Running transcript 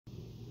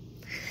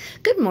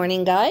Good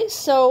morning, guys.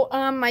 So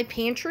my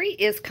pantry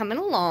is coming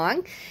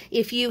along.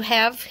 If you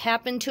have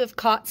happened to have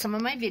caught some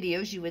of my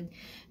videos, you would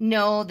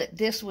know that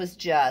this was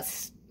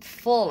just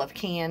full of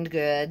canned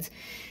goods.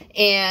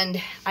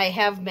 And I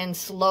have been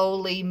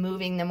slowly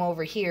moving them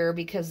over here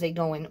because they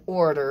go in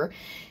order.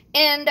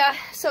 And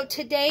so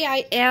today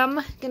I am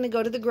going to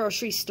go to the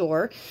grocery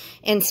store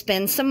and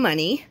spend some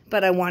money,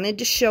 but I wanted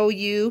to show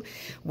you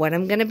what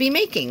I'm going to be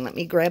making. Let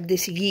me grab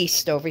this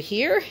yeast over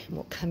here.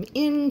 We'll come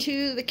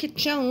into the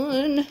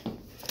kitchen.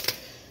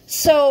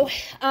 So,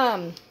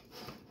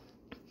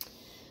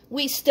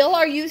 we still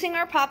are using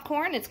our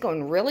popcorn. It's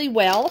going really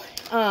well.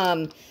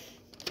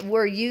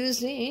 We're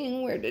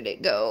using, where did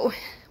it go?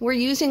 We're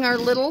using our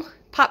little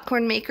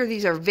popcorn maker.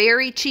 These are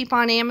very cheap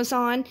on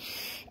Amazon.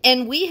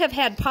 And we have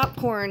had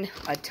popcorn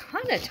a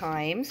ton of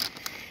times,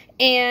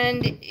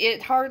 and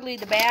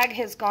the bag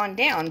has gone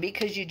down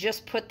because you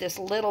just put this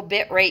little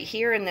bit right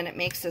here and then it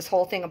makes this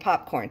whole thing of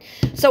popcorn.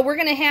 So we're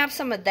going to have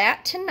some of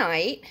that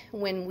tonight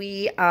when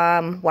we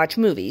watch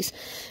movies.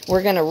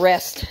 We're going to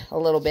rest a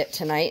little bit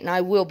tonight, and I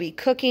will be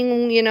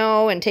cooking, you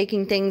know, and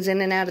taking things in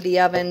and out of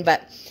the oven.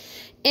 But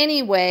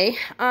anyway,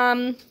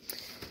 I'm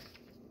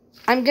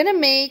going to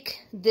make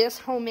this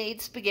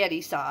homemade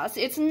spaghetti sauce.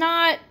 It's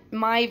not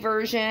my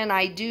version.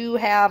 I do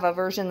have a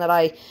version that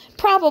I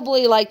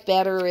probably like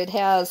better. It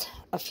has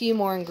a few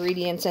more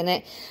ingredients in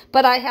it.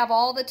 But I have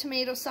all the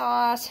tomato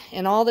sauce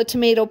and all the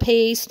tomato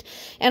paste.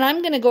 And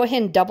I'm going to go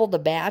ahead and double the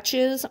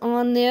batches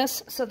on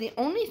this. So the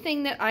only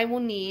thing that I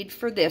will need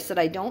for this that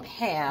I don't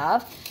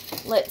have,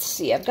 let's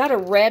see. I've got a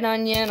red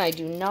onion. I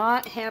do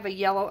not have a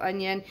yellow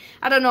onion.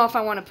 I don't know if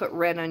I want to put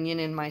red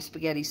onion in my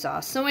spaghetti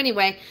sauce. So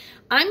anyway,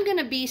 I'm going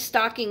to be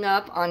stocking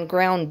up on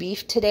ground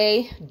beef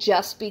today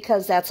just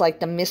because that's like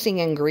the missing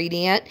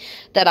ingredient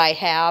that I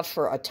have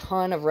for a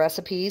ton of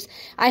recipes.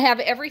 I have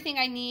everything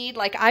I need.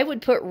 Like I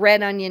would put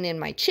red onion in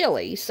my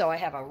chili. So I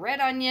have a red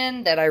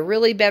onion that I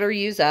really better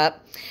use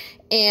up.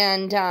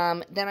 And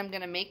then I'm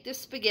going to make this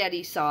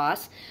spaghetti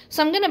sauce.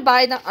 So I'm going to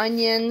buy the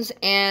onions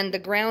and the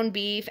ground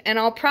beef, and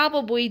I'll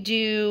probably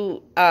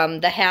do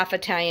the half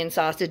Italian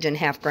sausage and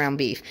half ground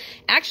beef.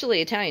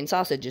 Actually, Italian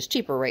sausage is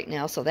cheaper right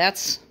now, so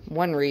that's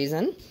one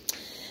reason.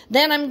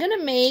 Then I'm going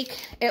to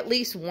make at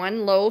least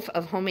one loaf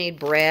of homemade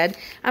bread.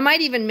 I might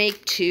even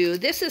make two.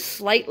 This is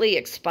slightly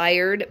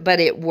expired,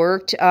 but it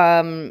worked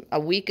a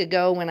week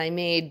ago when I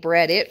made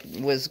bread.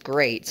 It was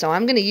great. So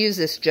I'm going to use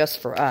this just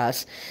for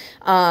us.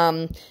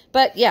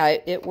 But yeah,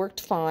 it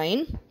worked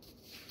fine.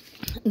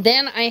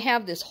 Then I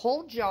have this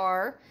whole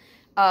jar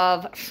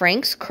of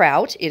Frank's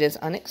Kraut. It is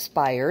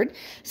unexpired.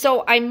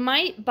 So I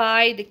might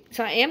buy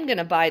so I am going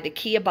to buy the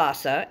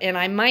kielbasa, and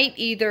I might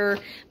either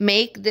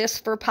make this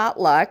for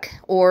potluck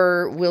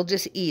or we'll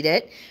just eat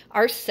it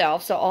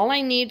ourselves. So all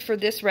I need for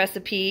this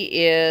recipe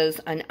is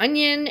an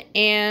onion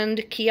and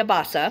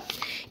kielbasa.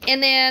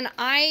 And then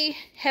I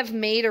have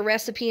made a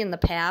recipe in the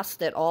past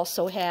that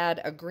also had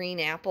a green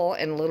apple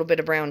and a little bit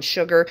of brown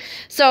sugar.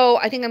 So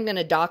I think I'm going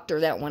to doctor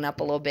that one up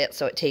a little bit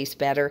so it tastes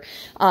better.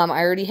 I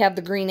already have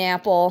the green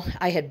apple.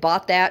 I had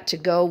bought that to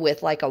go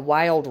with like a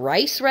wild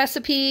rice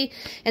recipe,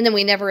 and then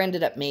we never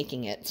ended up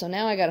making it. So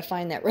now I got to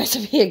find that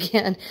recipe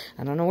again.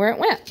 I don't know where it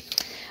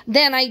went.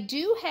 Then I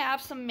do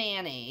have some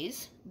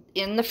mayonnaise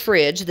in the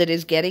fridge that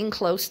is getting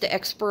close to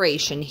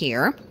expiration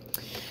here.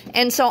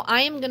 And so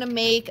I am going to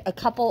make a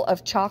couple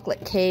of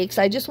chocolate cakes.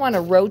 I just want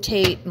to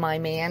rotate my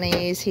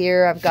mayonnaise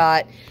here. I've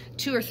got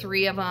 2 or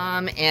 3 of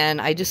them, and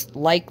I just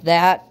like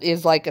that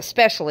is like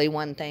especially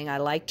one thing I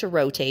like to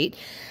rotate.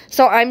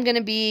 So I'm going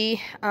to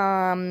be,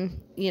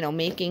 you know,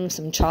 making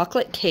some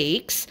chocolate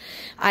cakes.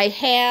 I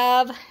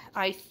have,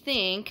 I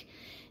think,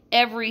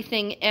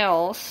 everything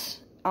else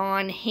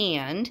on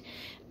hand.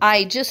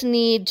 I just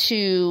need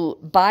to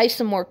buy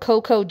some more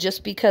cocoa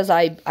just because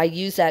I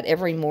use that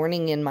every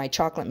morning in my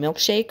chocolate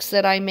milkshakes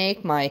that I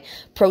make, my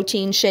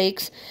protein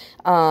shakes.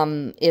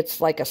 It's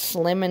like a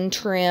Slim and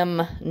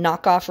Trim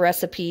knockoff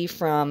recipe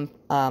from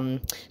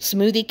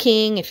Smoothie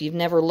King. If you've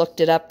never looked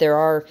it up, there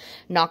are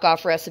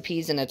knockoff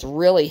recipes, and it's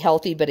really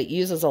healthy, but it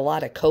uses a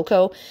lot of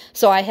cocoa.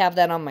 So I have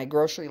that on my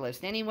grocery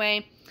list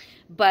anyway.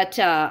 But,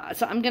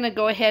 so I'm going to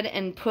go ahead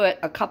and put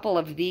a couple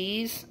of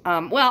these.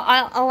 Well,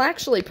 I'll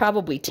actually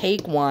probably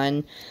take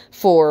one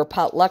for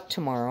potluck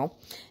tomorrow.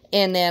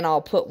 And then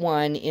I'll put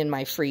one in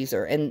my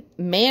freezer. And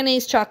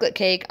mayonnaise chocolate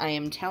cake, I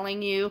am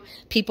telling you,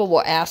 people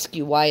will ask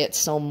you why it's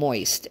so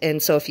moist.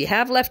 And so if you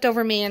have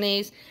leftover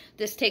mayonnaise,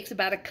 this takes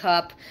about a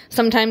cup.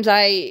 Sometimes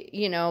I,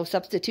 you know,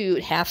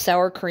 substitute half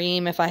sour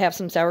cream if I have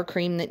some sour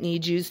cream that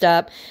needs used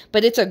up.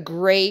 But it's a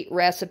great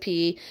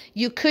recipe.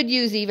 You could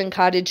use even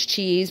cottage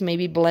cheese,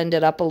 maybe blend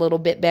it up a little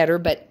bit better.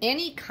 But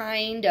any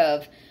kind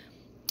of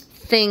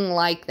thing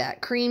like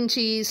that, cream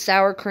cheese,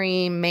 sour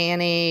cream,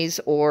 mayonnaise,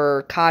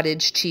 or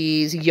cottage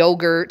cheese,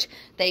 yogurt,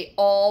 they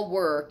all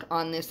work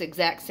on this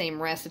exact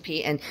same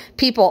recipe. And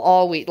people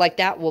always, like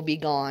that will be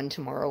gone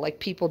tomorrow. Like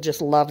people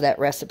just love that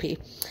recipe.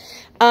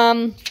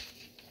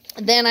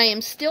 Then I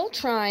am still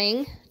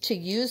trying to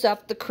use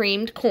up the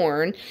creamed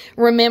corn.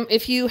 Remember,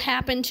 if you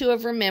happen to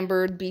have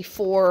remembered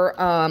before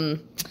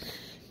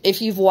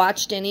if you've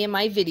watched any of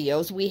my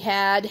videos, we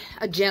had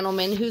a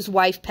gentleman whose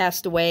wife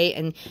passed away,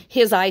 and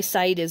his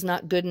eyesight is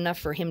not good enough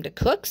for him to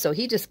cook, so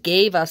he just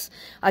gave us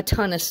a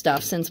ton of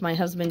stuff since my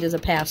husband is a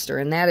pastor,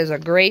 and that is a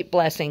great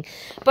blessing.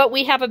 But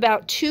we have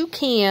about 2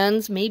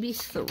 cans, maybe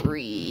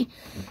 3,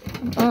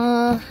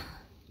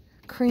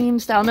 cream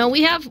style. No,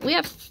 we have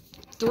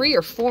 3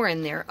 or 4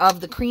 in there of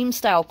the cream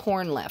style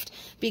corn left,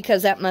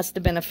 because that must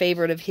have been a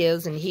favorite of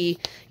his, and he,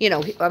 you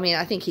know, I mean,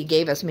 I think he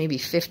gave us maybe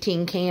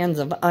 15 cans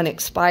of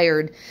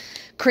unexpired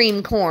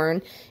cream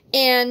corn,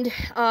 and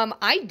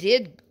I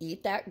did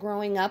eat that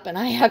growing up, and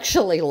I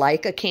actually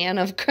like a can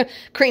of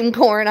cream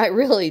corn, I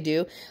really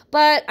do,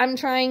 but I'm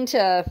trying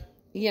to,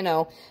 you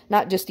know,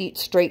 not just eat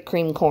straight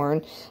cream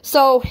corn.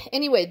 So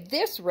anyway,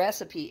 this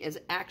recipe is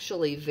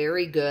actually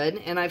very good,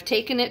 and I've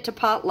taken it to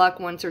potluck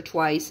once or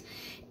twice.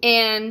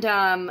 And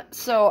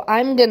so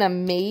I'm going to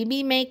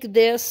maybe make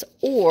this,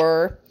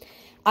 or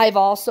I've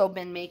also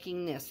been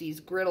making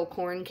these griddle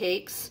corn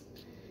cakes.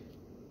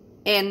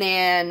 And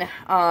then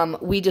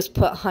we just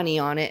put honey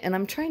on it. And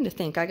I'm trying to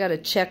think. I got to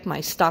check my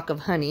stock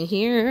of honey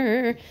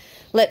here.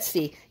 Let's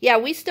see. Yeah,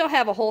 we still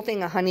have a whole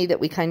thing of honey that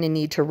we kind of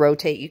need to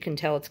rotate. You can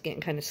tell it's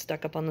getting kind of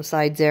stuck up on the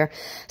sides there.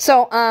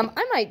 So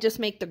I might just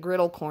make the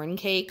griddle corn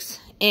cakes.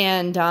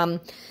 And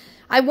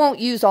I won't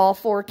use all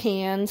 4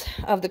 cans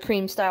of the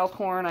cream style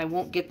corn. I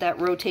won't get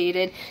that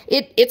rotated.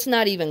 It's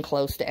not even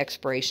close to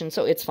expiration,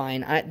 so it's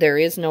fine. There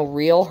is no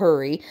real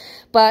hurry.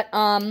 But,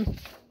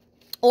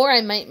 or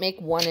I might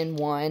make 1 and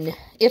 1.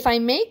 If I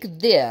make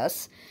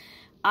this,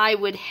 I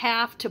would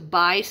have to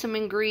buy some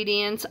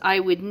ingredients.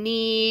 I would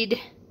need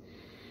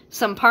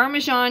some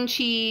Parmesan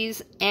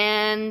cheese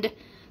and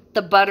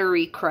the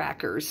buttery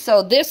crackers.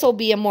 So this will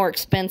be a more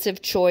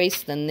expensive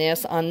choice than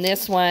this. On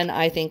this one,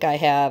 I think I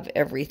have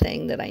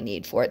everything that I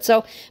need for it.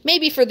 So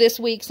maybe for this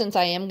week, since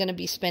I am going to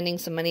be spending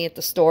some money at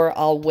the store,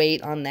 I'll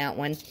wait on that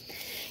one.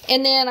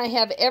 And then I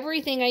have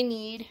everything I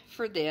need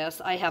for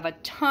this. I have a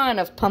ton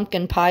of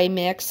pumpkin pie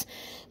mix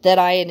that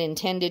I had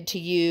intended to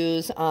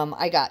use.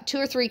 I got 2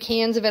 or 3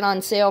 cans of it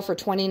on sale for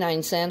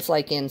 29 cents,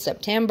 like in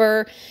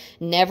September.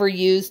 Never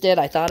used it.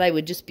 I thought I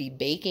would just be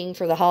baking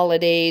for the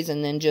holidays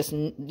and then just,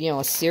 you know,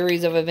 a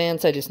series of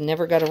events. I just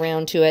never got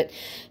around to it.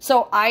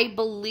 So I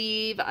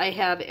believe I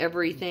have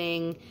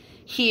everything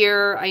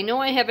here. I know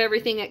I have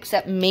everything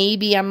except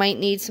maybe I might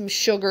need some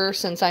sugar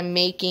since I'm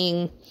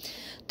making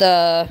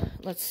the,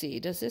 let's see,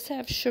 does this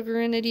have sugar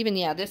in it even?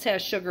 Yeah, this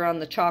has sugar on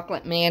the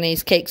chocolate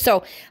mayonnaise cake.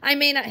 So I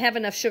may not have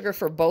enough sugar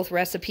for both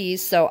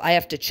recipes, so I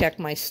have to check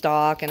my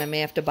stock, and I may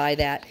have to buy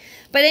that.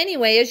 But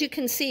anyway, as you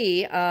can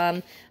see,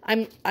 I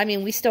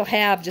mean, we still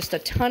have just a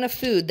ton of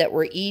food that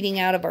we're eating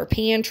out of our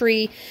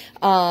pantry.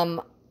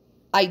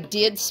 I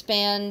did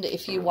spend,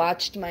 if you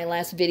watched my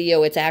last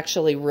video, it's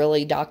actually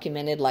really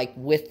documented, like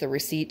with the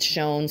receipts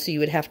shown, so you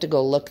would have to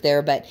go look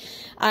there. But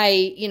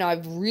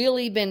I've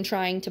really been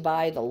trying to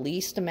buy the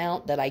least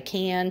amount that I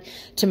can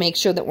to make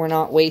sure that we're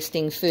not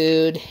wasting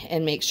food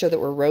and make sure that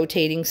we're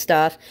rotating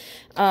stuff.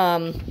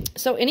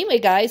 So anyway,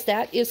 guys,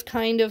 that is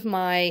kind of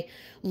my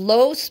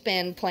low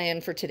spend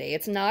plan for today.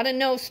 It's not a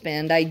no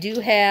spend. I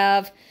do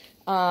have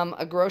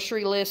a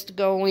grocery list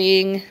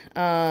going.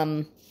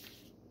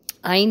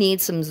 I need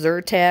some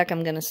Zyrtec.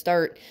 I'm going to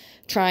start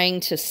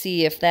trying to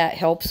see if that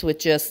helps with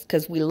just,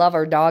 because we love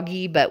our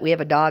doggy, but we have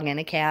a dog and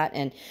a cat,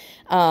 and,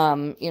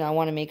 I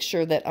want to make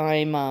sure that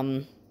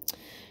I'm,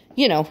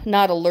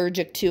 not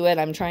allergic to it.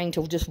 I'm trying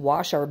to just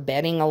wash our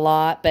bedding a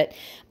lot, but,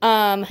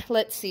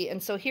 let's see.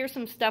 And so here's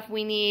some stuff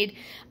we need.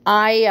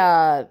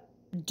 I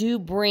do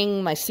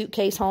bring my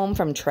suitcase home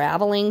from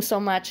traveling so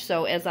much.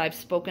 So as I've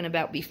spoken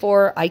about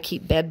before, I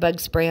keep bed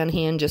bug spray on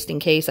hand just in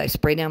case. I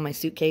spray down my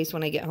suitcase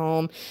when I get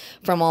home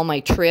from all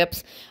my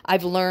trips.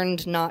 I've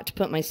learned not to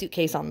put my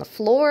suitcase on the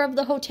floor of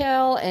the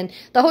hotel. And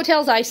the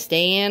hotels I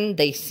stay in,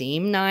 they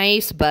seem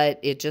nice, but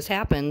it just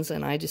happens,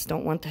 and I just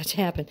don't want that to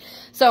happen.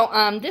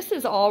 So this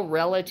is all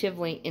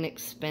relatively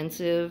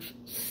inexpensive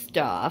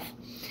stuff.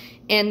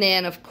 And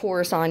then, of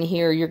course, on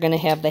here, you're going to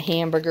have the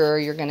hamburger.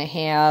 You're going to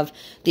have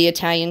the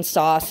Italian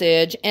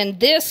sausage. And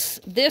this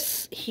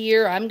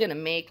here, I'm going to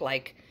make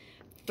like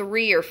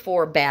 3 or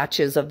 4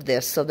 batches of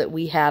this so that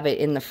we have it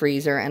in the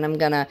freezer. And I'm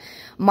going to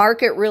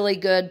mark it really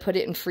good, put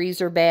it in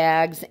freezer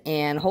bags,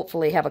 and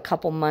hopefully have a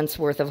couple months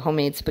worth of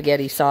homemade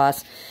spaghetti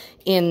sauce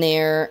in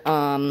there.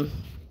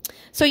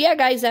 So yeah,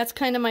 guys, that's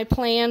kind of my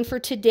plan for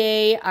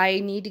today. I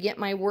need to get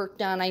my work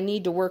done. I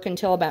need to work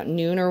until about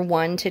noon or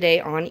 1 today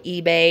on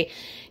eBay.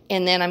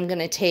 And then I'm going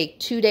to take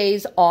 2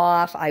 days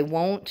off. I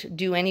won't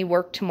do any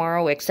work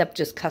tomorrow except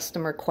just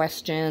customer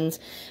questions,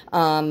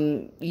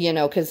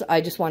 because I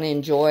just want to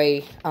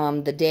enjoy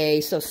the day.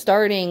 So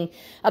starting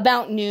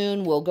about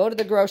noon, we'll go to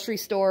the grocery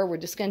store. We're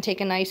just going to take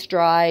a nice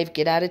drive,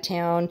 get out of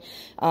town,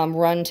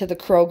 run to the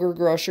Kroger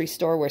grocery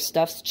store where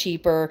stuff's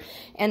cheaper.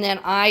 And then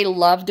I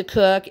love to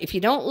cook. If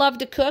you don't love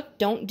to cook,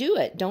 don't do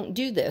it. Don't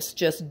do this.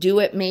 Just do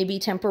it maybe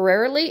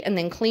temporarily and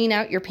then clean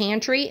out your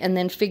pantry and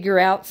then figure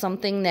out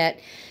something that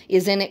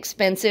is inexpensive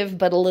inexpensive,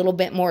 but a little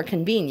bit more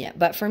convenient.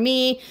 But for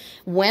me,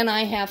 when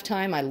I have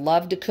time, I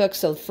love to cook.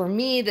 So for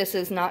me, this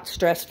is not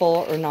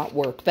stressful or not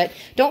work. But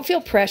don't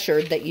feel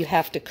pressured that you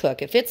have to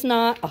cook. If it's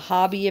not a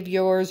hobby of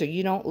yours or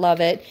you don't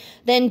love it,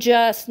 then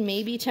just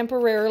maybe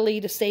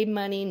temporarily to save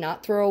money,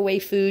 not throw away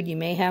food. You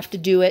may have to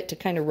do it to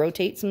kind of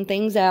rotate some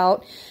things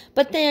out.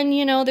 But then,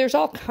 you know, there's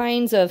all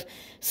kinds of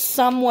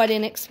somewhat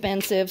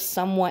inexpensive,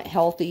 somewhat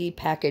healthy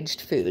packaged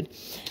food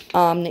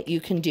that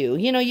you can do.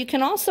 You know, you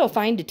can also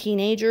find a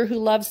teenager who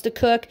loves to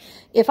cook.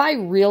 If I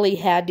really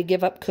had to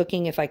give up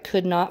cooking, if I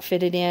could not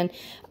fit it in,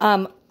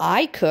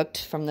 I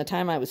cooked from the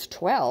time I was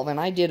 12, and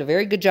I did a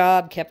very good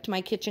job, kept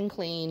my kitchen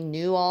clean,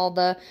 knew all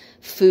the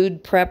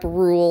food prep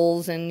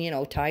rules, and, you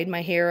know, tied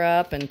my hair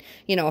up, and,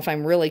 you know, if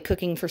I'm really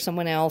cooking for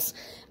someone else,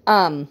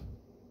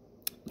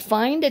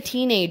 find a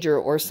teenager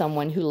or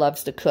someone who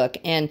loves to cook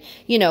and,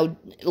 you know,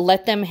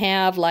 let them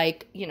have,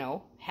 like, you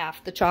know,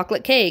 half the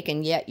chocolate cake,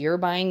 and yet you're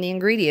buying the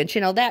ingredients,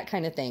 you know, that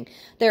kind of thing.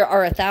 There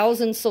are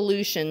 1,000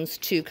 solutions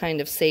to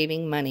kind of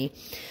saving money.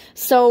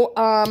 So,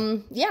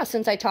 yeah,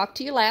 since I talked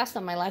to you last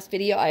on my last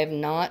video, I have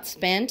not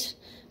spent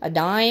a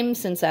dime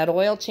since that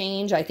oil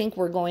change. I think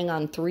we're going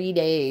on 3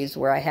 days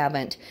where I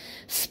haven't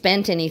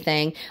spent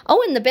anything.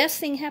 Oh, and the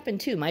best thing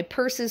happened too. My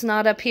purse is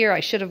not up here.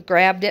 I should have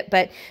grabbed it,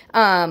 but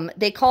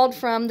they called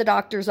from the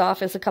doctor's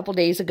office a couple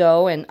days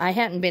ago, and I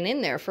hadn't been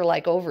in there for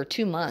like over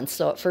 2 months.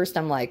 So at first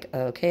I'm like,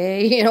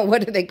 okay, you know,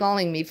 what are they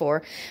calling me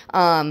for?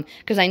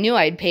 Because I knew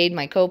I'd paid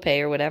my copay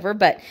or whatever.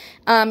 But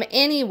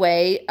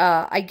anyway,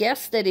 I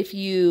guess that if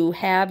you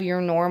have your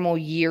normal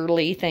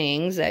yearly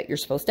things that you're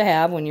supposed to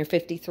have when you're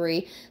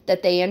 53,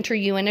 that they enter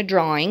you in a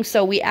drawing.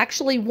 So we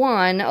actually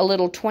won a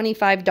little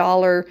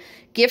 $25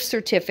 gift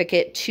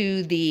certificate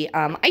to the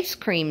ice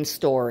cream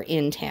store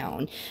in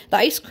town, the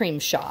ice cream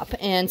shop.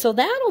 And so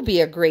that'll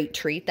be a great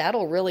treat.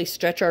 That'll really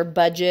stretch our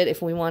budget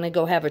if we want to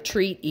go have a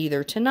treat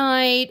either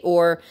tonight,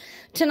 or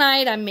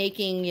tonight I'm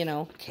making, you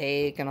know,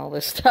 cake and all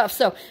this stuff.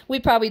 So we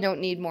probably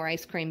don't need more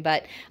ice cream,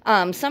 but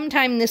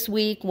sometime this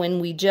week when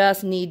we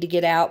just need to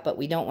get out, but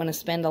we don't want to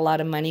spend a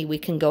lot of money, we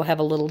can go have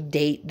a little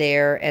date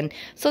there. And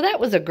so that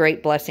was a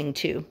great blessing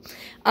too.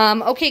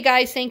 Okay,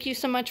 guys, thank you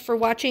so much for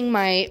watching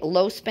my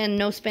low spend,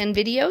 no spend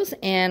videos,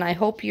 and I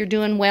hope you're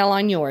doing well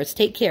on yours.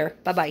 Take care.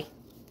 Bye-bye.